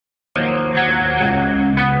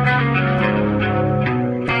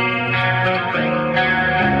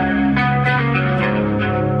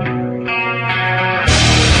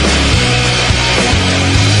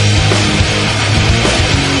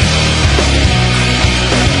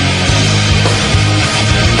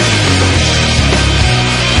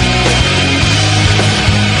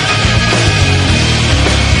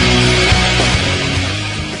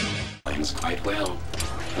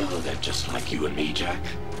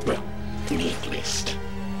taste.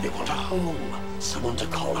 They want a home, someone to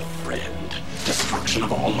call a friend. Destruction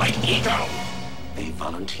of all my ego. They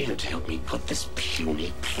volunteered to help me put this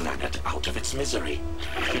puny planet out of its misery.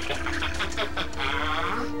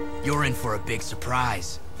 You're in for a big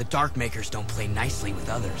surprise. The Darkmakers don't play nicely with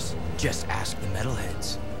others. Just ask the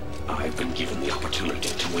Metalheads. I've been given the opportunity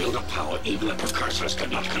to wield a power even the Precursors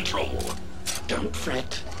could not control. Don't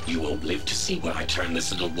fret. You won't live to see what I turn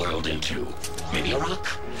this little world into. Maybe a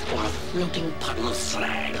rock, or a floating puddle of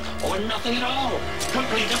slag, or nothing at all.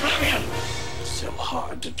 Complete oblivion. So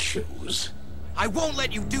hard to choose. I won't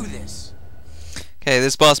let you do this! Okay,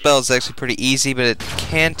 this boss battle is actually pretty easy, but it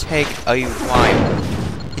can take a while.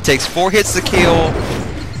 He takes 4 hits to kill,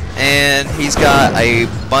 and he's got a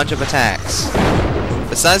bunch of attacks.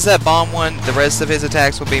 Besides that bomb one, the rest of his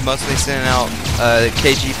attacks will be mostly sending out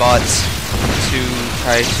KG bots to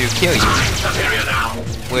try to kill you,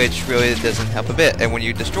 which really doesn't help a bit. And when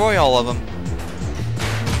you destroy all of them,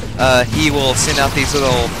 he will send out these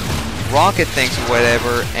little rocket things or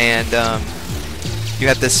whatever, and you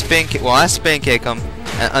have to spin kick. Well, I spin kick them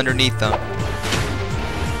underneath them.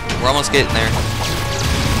 We're almost getting there.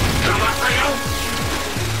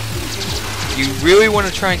 You really want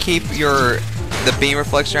to try and keep the beam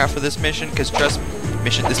reflector out for this mission, because trust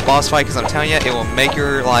this boss fight, because I'm telling you, it will make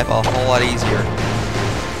your life a whole lot easier.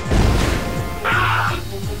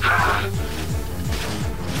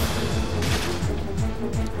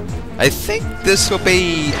 I think this will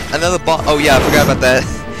be another boss. Oh yeah, I forgot about that.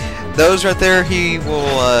 Those right there, he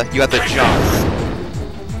will. You have to jump.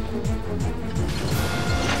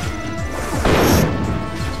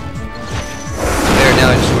 There, now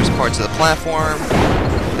it destroys parts of the platform.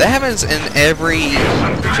 That happens in every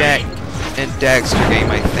Jak and Daxter game,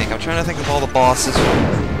 I think. I'm trying to think of all the bosses.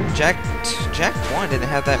 Jak 1 didn't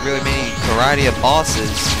have that really many variety of bosses.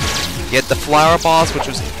 You had the flower boss, which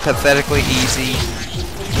was pathetically easy.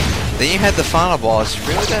 Then you had the final boss.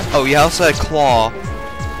 Really good. Oh, you also had Claw,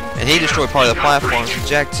 and he destroyed part of the platform. In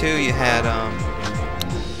Jak 2, you had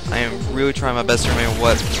I am really trying my best to remember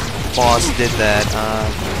what boss did that.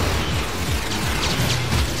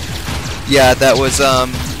 Yeah, that was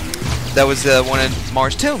the one in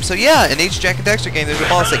Mars Tomb. So yeah, in each Jak and Daxter game, there's a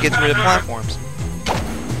boss that gets rid of platforms.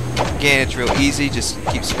 Again, it's real easy. Just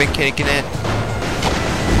keep spin kicking it.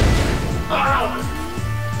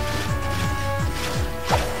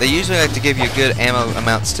 They usually like to give you good ammo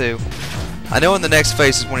amounts too. I know in the next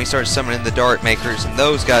phase is when he starts summoning the Darkmakers, and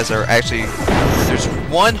those guys are actually... There's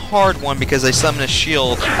one hard one because they summon a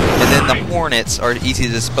shield, and then the Hornets are easy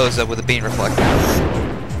to dispose of with a beam reflector.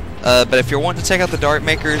 But if you're wanting to check out the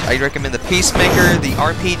Darkmakers, I recommend the Peacemaker, the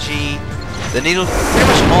RPG, the Needle, pretty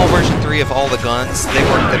much all version 3 of all the guns. They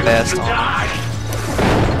work the best on them.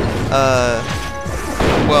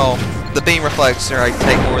 Well, the Beam Reflector I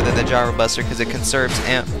take more than the Gyro Buster because it conserves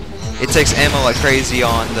it takes ammo like crazy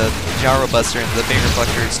on the Gyro Buster, and the Beam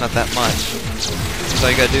Reflector it's not that much. So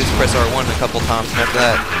all you gotta do is press R1 a couple times, and after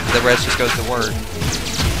that, the rest just goes to work.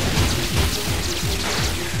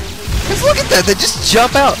 Cause look at that, they just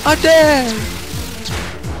jump out. I'm dead!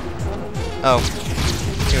 Oh.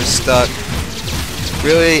 He was stuck.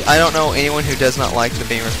 Really, I don't know anyone who does not like the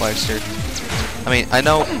Beam Reflector. I mean, I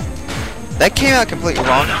know... That came out completely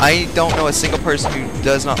wrong. I don't know a single person who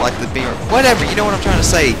does not like the Beam Reflector. Whatever, you know what I'm trying to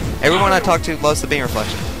say. Everyone I talk to loves the Beam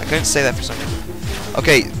Reflector. I couldn't say that for some reason.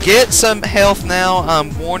 Okay, get some health now.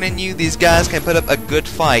 I'm warning you, these guys can put up a good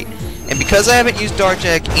fight. And because I haven't used Dark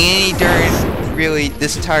Jak any during... really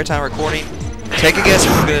this entire time recording, take a guess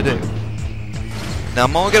what I'm gonna do. Now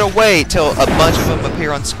I'm only gonna wait till a bunch of them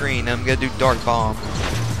appear on screen, and I'm gonna do Dark Bomb.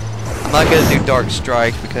 I'm not gonna do Dark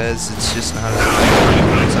Strike because it's just not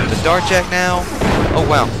enough. So I'm to Dark Jak now. Oh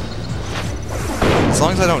wow. As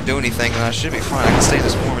long as I don't do anything, then I should be fine. I can stay in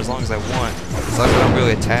this form as long as I want. As long as I don't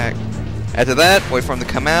really attack. After that, wait for them to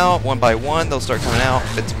come out one by one. They'll start coming out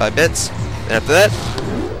bits by bits. Then after that,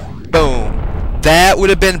 boom. That would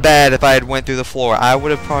have been bad if I had went through the floor. I would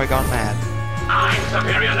have probably gone mad. I'm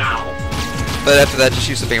superior now. But after that, just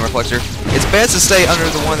use the Beam Reflector. It's best to stay under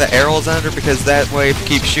the one that arrow is under, because that way, if you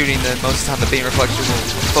keep shooting, then most of the time the Beam Reflector will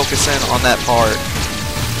focus in on that part.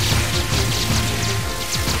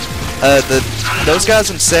 Those guys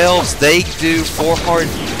themselves, they do 4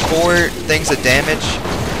 things of damage,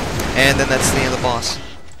 and then that's the end of the boss.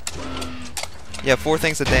 Yeah, 4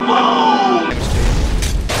 things of damage.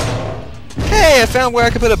 Hey, I found where I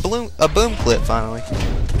could put a boom clip finally.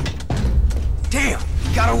 Damn,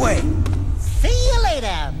 got away. See you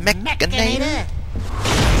later, Mechanator.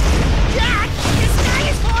 Jack, the sky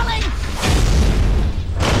is falling.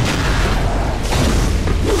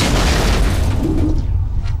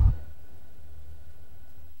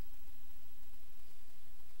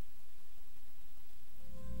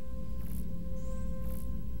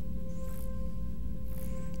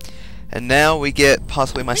 And now we get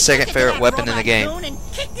possibly my second favorite weapon in the game. And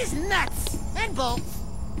kicked his nuts and bolts.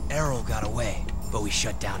 Arrow got away, but we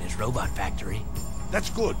shut down his robot factory. That's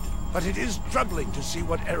good, but it is troubling to see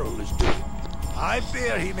what Errol is doing. I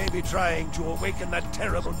fear he may be trying to awaken that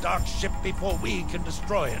terrible dark ship before we can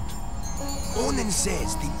destroy it. Onan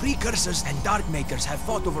says the Precursors and Darkmakers have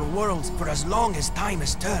fought over worlds for as long as time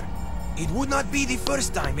has turned. It would not be the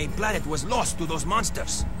first time a planet was lost to those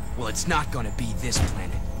monsters. Well, it's not gonna be this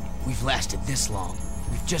planet. We've lasted this long.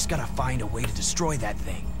 We've just gotta find a way to destroy that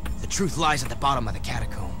thing. The truth lies at the bottom of the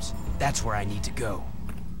catacombs. That's where I need to go.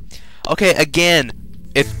 Okay, again,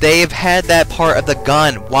 if they've had that part of the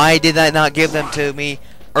gun, why did I not give them to me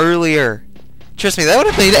earlier? Trust me, that would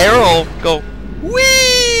have made Arrow go,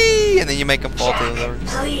 whee! And then you make him fall to the earth.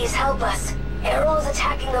 Please help us. Errol is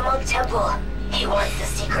attacking the Monk Temple. He wants the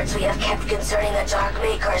secrets we have kept concerning the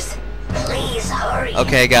Darkmakers. Please hurry.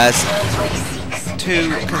 Okay, guys. To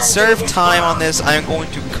conserve time on this, I'm going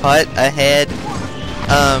to cut ahead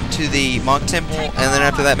to the Monk Temple, and then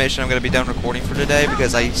after that mission I'm going to be done recording for today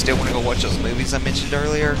because I still want to go watch those movies I mentioned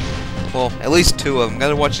earlier. Well, at least two of them. I'm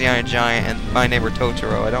going to watch The Iron Giant and My Neighbor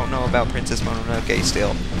Totoro. I don't know about Princess Mononoke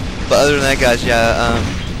still. But other than that, guys, yeah,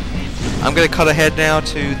 I'm going to cut ahead now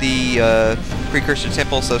to the Precursor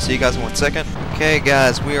Temple, so see you guys in 1 second. Okay,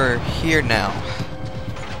 guys, we are here now.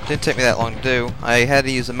 Didn't take me that long to do. I had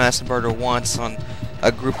to use a mass inverter once on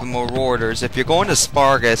a group of Marauders. If you're going to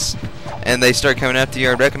Spargus and they start coming after you,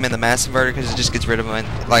 I'd recommend the mass inverter because it just gets rid of them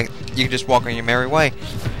and, like, you can just walk on your merry way.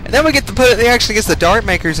 And then we get to put it, they actually get the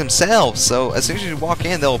Darkmakers themselves. So as soon as you walk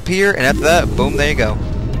in, they'll appear, and after that, boom, there you go.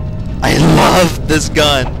 I love this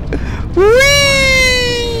gun. Whee!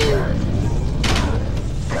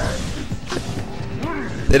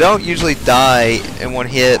 They don't usually die in one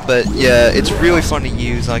hit, but yeah, it's really fun to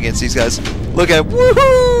use against these guys. Look at,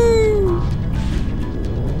 woohoo!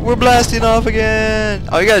 We're blasting off again!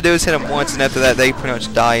 All you gotta do is hit them once, and after that, they pretty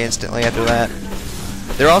much die instantly after that.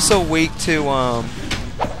 They're also weak to,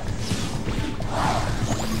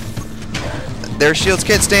 their shields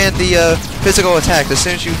can't stand the, physical attack. As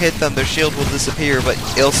soon as you hit them, their shield will disappear, but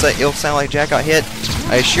it'll sound like Jack got hit.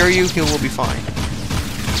 I assure you, he will be fine.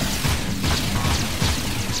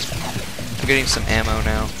 I'm getting some ammo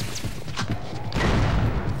now.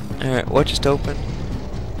 Alright, what just opened?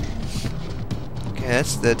 Okay,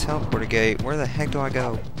 that's the teleporter gate. Where the heck do I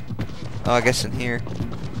go? Oh, I guess in here.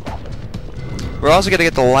 We're also gonna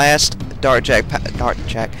get the last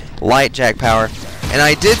light jack power. And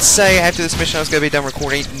I did say after this mission I was gonna be done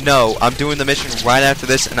recording. No, I'm doing the mission right after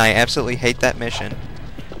this, and I absolutely hate that mission.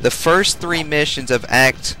 The first 3 missions of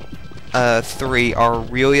Act 3 are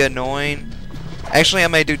really annoying. Actually, I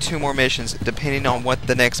may do 2 more missions, depending on what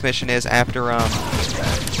the next mission is after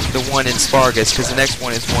the one in Spargus, because the next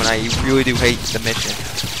one is one I really do hate the mission.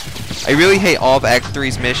 I really hate all of Act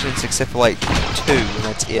 3's missions except for like 2, and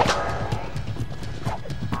that's it.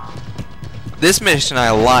 This mission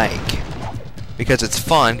I like, because it's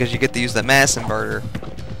fun, because you get to use the mass inverter.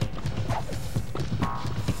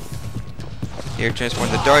 Here,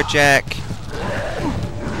 transform the Dart Jack.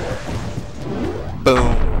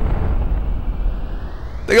 Boom.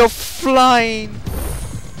 They go flying!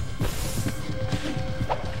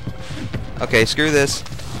 Okay, screw this.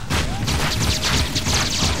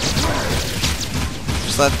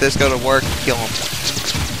 Just let this go to work and kill him.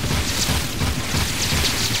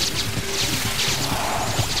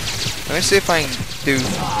 Let me see if I can do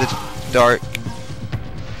the dark.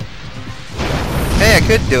 Hey, I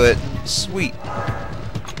could do it. Sweet.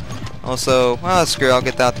 Also, well, screw it, I'll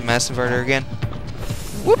get out the mass inverter again.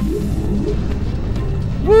 Whoop!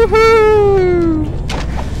 Woohoo!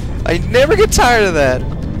 I never get tired of that.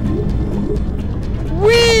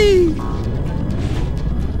 Whee!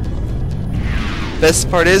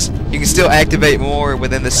 Best part is, you can still activate more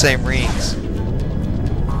within the same rings.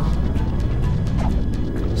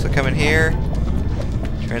 So come in here,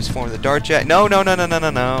 transform the Dart Jack. No, no, no, no, no,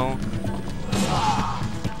 no, no.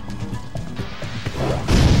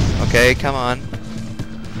 Okay, come on.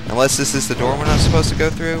 Unless this is the door we're not supposed to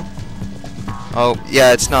go through. Oh,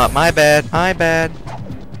 yeah, it's not. My bad. My bad.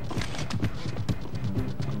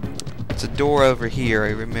 It's a door over here,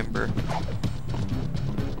 I remember.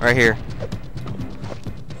 Right here.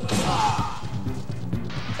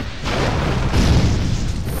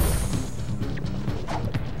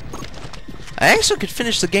 I actually could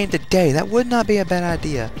finish the game today. That would not be a bad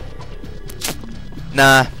idea.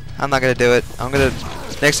 Nah, I'm not gonna do it. I'm gonna...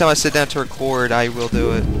 Next time I sit down to record, I will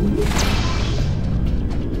do it.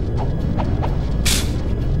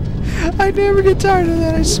 I never get tired of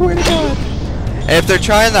that, I swear to God. And if they're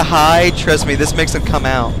trying to hide, trust me, this makes them come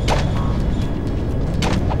out.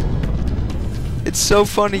 It's so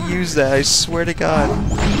fun to use that, I swear to God.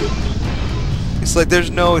 It's like there's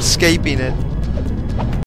no escaping it.